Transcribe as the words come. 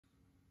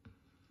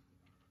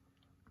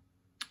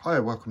Hi,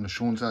 welcome to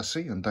Sean's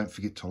RC, and don't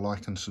forget to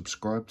like and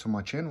subscribe to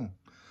my channel.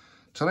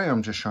 Today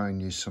I'm just showing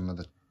you some of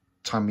the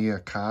Tamiya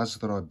cars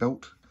that I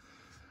built,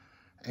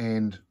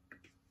 and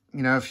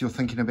you know, if you're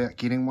thinking about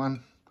getting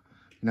one,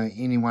 you know,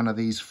 any one of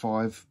these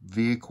 5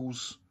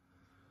 vehicles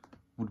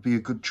would be a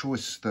good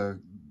choice. The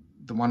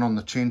one on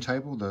the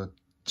turntable, the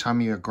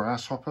Tamiya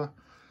Grasshopper,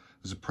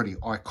 is a pretty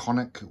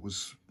iconic. It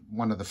was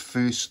one of the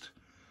first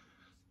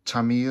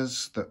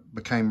Tamiyas that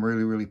became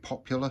really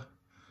popular.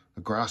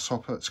 The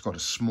Grasshopper, it's got a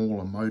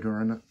smaller motor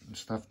in it and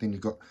stuff. Then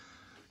you've got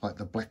like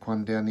the black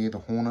one down there, the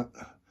Hornet,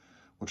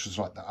 which is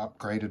like the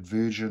upgraded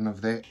version of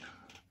that.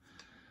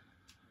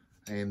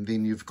 And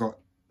then you've got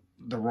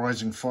the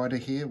Rising Fighter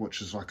here,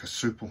 which is like a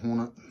Super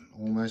Hornet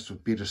almost,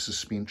 with better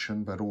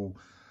suspension, but all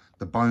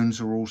the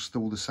bones are all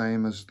still the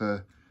same as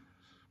the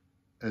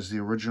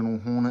original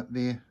Hornet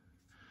there.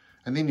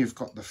 And then you've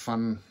got the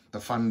fun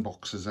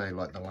boxes,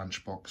 like the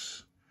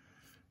Lunchbox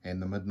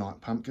and the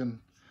Midnight Pumpkin.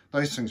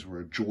 Those things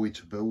were a joy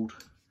to build.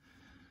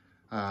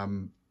 I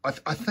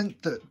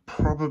think that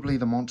probably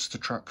the monster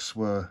trucks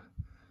were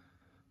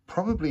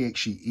probably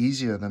actually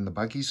easier than the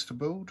buggies to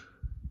build.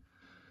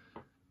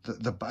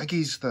 The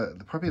buggies,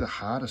 probably the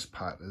hardest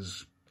part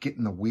is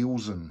getting the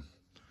wheels in,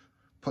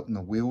 putting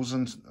the wheels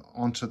in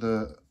onto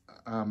the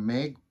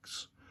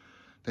mags.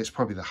 That's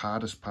probably the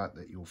hardest part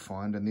that you'll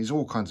find. And there's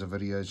all kinds of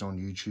videos on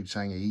YouTube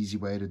saying an easy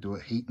way to do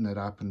it, heating it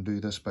up and do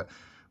this, but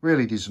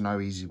really there's no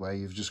easy way.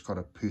 You've just got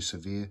to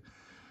persevere.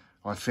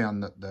 I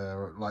found that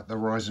the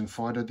Rising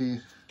Fighter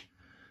there,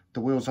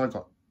 I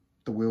got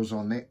the wheels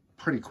on that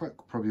pretty quick,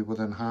 probably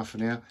within half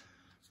an hour.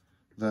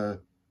 The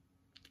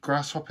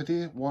Grasshopper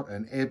there, what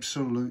an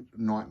absolute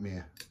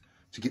nightmare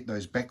to get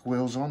those back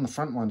wheels on. The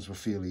front ones were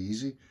fairly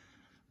easy,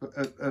 but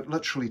it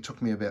literally took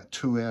me about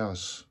 2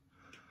 hours,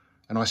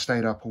 and I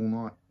stayed up all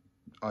night.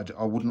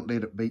 I wouldn't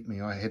let it beat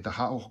me. I had the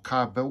whole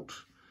car built.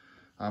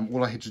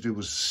 All I had to do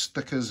was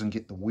stickers and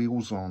get the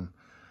wheels on.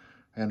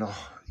 And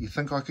you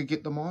think I could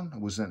get them on?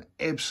 It was an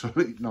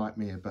absolute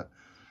nightmare, but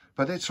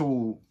that's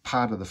all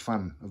part of the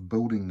fun of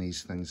building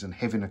these things and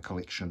having a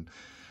collection.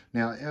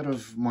 Now, out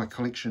of my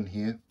collection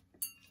here,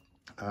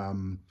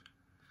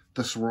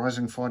 this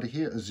Rising Fighter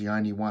here is the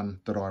only one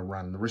that I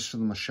run. The rest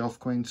of them are Shelf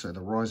Queens, so the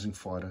Rising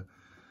Fighter,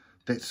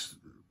 that's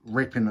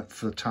repping it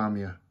for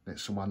Tamiya.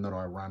 That's the one that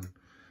I run.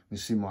 You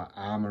see my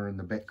armour in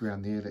the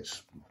background there,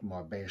 that's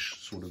my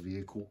bash sort of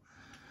vehicle.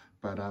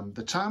 But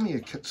the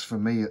Tamiya kits, for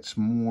me, it's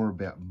more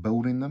about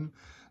building them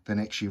than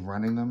actually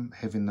running them,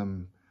 having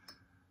them.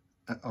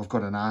 I've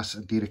got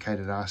a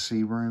dedicated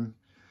RC room,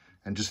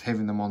 and just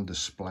having them on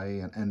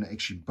display and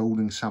actually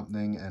building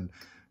something and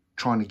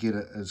trying to get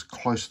it as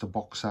close to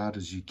box art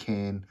as you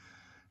can,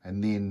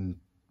 and then,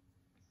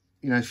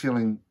 you know,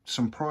 feeling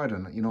some pride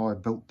in it. You know, I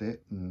built that,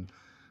 and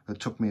it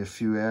took me a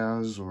few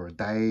hours or a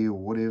day or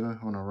whatever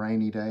on a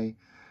rainy day.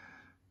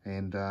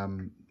 And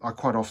I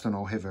quite often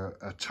I'll have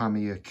a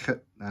Tamiya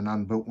kit, an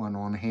unbuilt one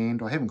on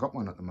hand. I haven't got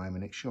one at the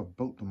moment, actually. I've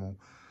built them all.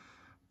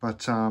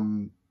 But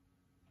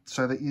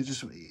so that you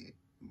just,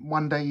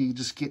 one day you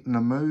just get in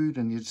a mood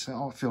and you just say,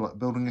 oh, I feel like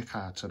building a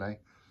car today.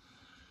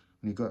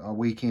 And you've got a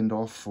weekend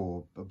off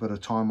or a bit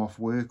of time off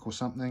work or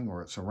something,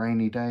 or it's a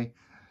rainy day.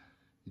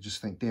 You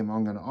just think, damn,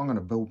 I'm gonna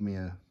build me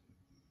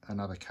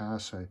another car.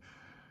 So,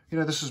 you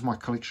know, this is my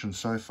collection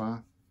so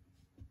far.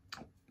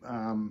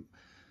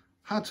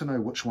 Hard to know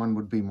which one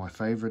would be my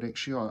favourite,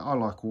 actually. I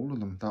like all of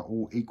them. They're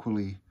all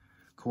equally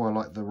cool. I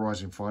like the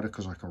Rising Fighter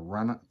because I can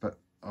run it, but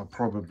I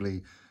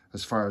probably,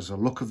 as far as the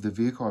look of the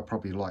vehicle, I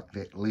probably like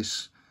that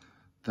less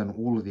than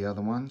all of the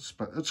other ones.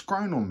 But it's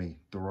grown on me,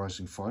 the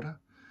Rising Fighter.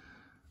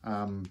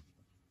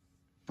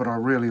 But I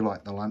really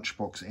like the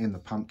Lunchbox and the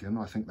Pumpkin.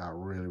 I think they're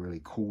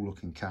really cool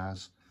looking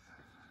cars.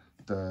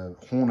 The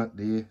Hornet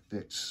there,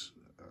 that's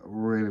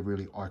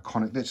really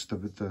iconic. That's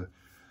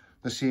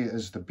this here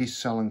is the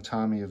best-selling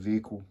Tamiya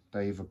vehicle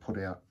they ever put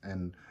out,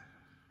 and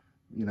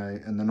you know,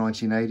 in the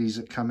 1980s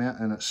it came out,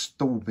 and it's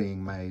still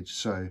being made.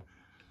 So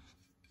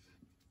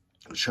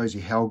it shows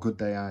you how good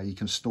they are. You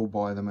can still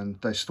buy them, and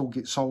they still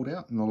get sold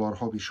out in a lot of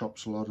hobby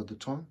shops a lot of the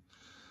time.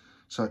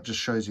 So it just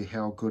shows you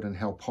how good and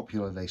how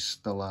popular they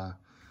still are.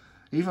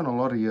 Even a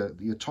lot of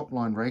your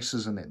top-line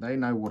racers and that, they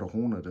know what a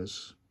Hornet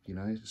is. You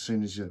know, as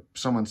soon as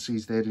someone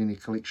sees that in your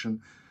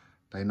collection,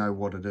 they know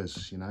what it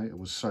is. You know, it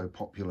was so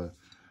popular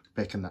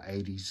back in the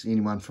 80s.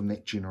 Anyone from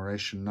that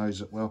generation knows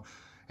it well.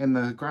 And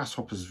the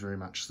Grasshopper is very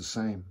much the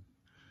same.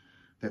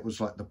 That was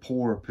like the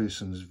poorer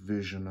person's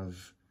version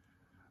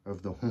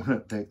of the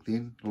Hornet back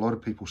then. A lot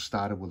of people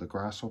started with a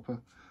Grasshopper,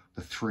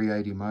 the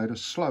 380 motor,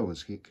 slow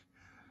as heck.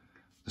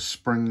 The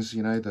springs,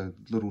 you know, the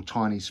little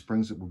tiny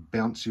springs that would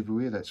bounce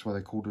everywhere, that's why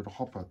they called it a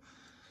hopper.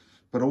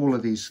 But all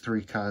of these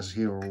 3 cars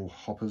here are all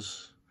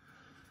hoppers.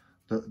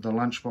 The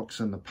Lunchbox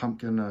and the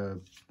Pumpkin are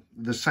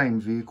the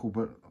same vehicle,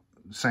 but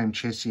same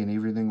chassis and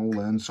everything, all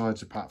the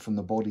insides apart from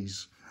the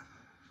bodies,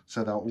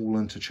 so they're all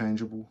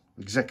interchangeable.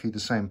 Exactly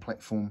the same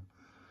platform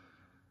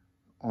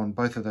on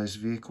both of those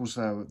vehicles.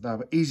 They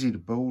were easy to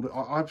build.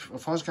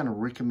 If I was going to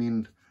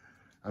recommend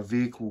a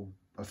vehicle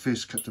a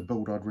first kit to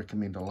build, I'd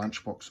recommend a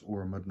lunchbox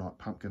or a Midnight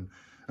Pumpkin.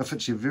 If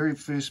it's your very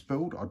first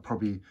build, I'd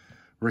probably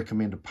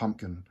recommend a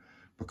pumpkin,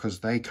 because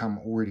they come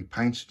already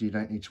painted. You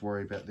don't need to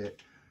worry about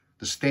that.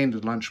 The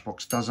standard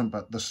lunchbox doesn't,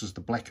 but this is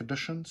the black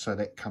edition, so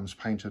that comes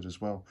painted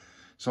as well.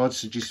 So I'd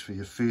suggest for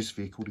your first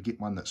vehicle to get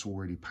one that's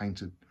already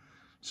painted,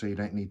 so you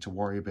don't need to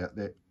worry about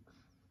that.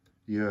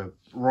 Your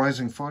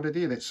Rising Fighter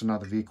there, that's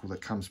another vehicle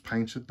that comes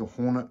painted. The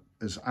Hornet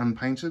is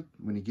unpainted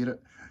when you get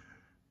it,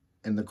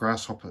 and the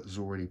Grasshopper is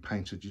already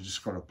painted. You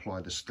just got to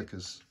apply the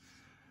stickers.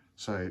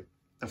 So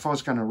if I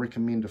was going to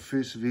recommend a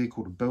first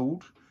vehicle to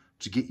build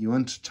to get you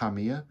into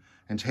Tamiya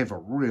and to have a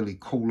really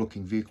cool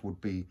looking vehicle,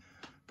 would be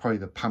probably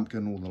the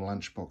pumpkin or the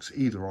lunchbox,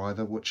 either,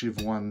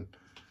 whichever one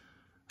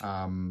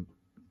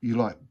you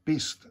like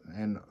best.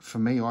 And for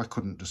me, I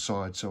couldn't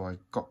decide, so I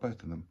got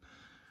both of them.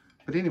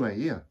 But anyway,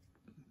 yeah,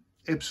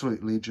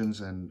 absolute legends,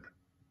 and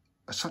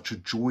such a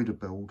joy to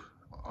build.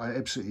 I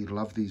absolutely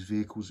love these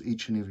vehicles,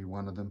 each and every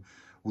one of them.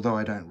 Although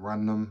I don't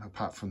run them,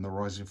 apart from the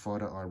Rising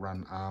Fighter, I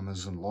run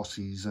Armours and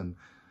Lossies and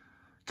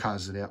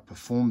cars that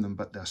outperform them,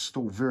 but they're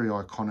still very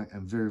iconic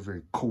and very,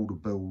 very cool to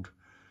build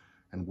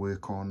and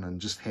work on and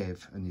just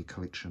have in your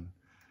collection.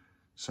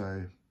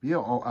 So yeah,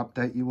 I'll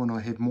update you when I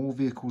have more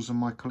vehicles in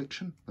my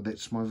collection. But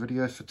that's my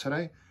video for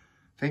today.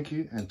 Thank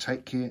you, and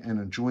take care, and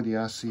enjoy the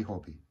RC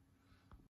hobby.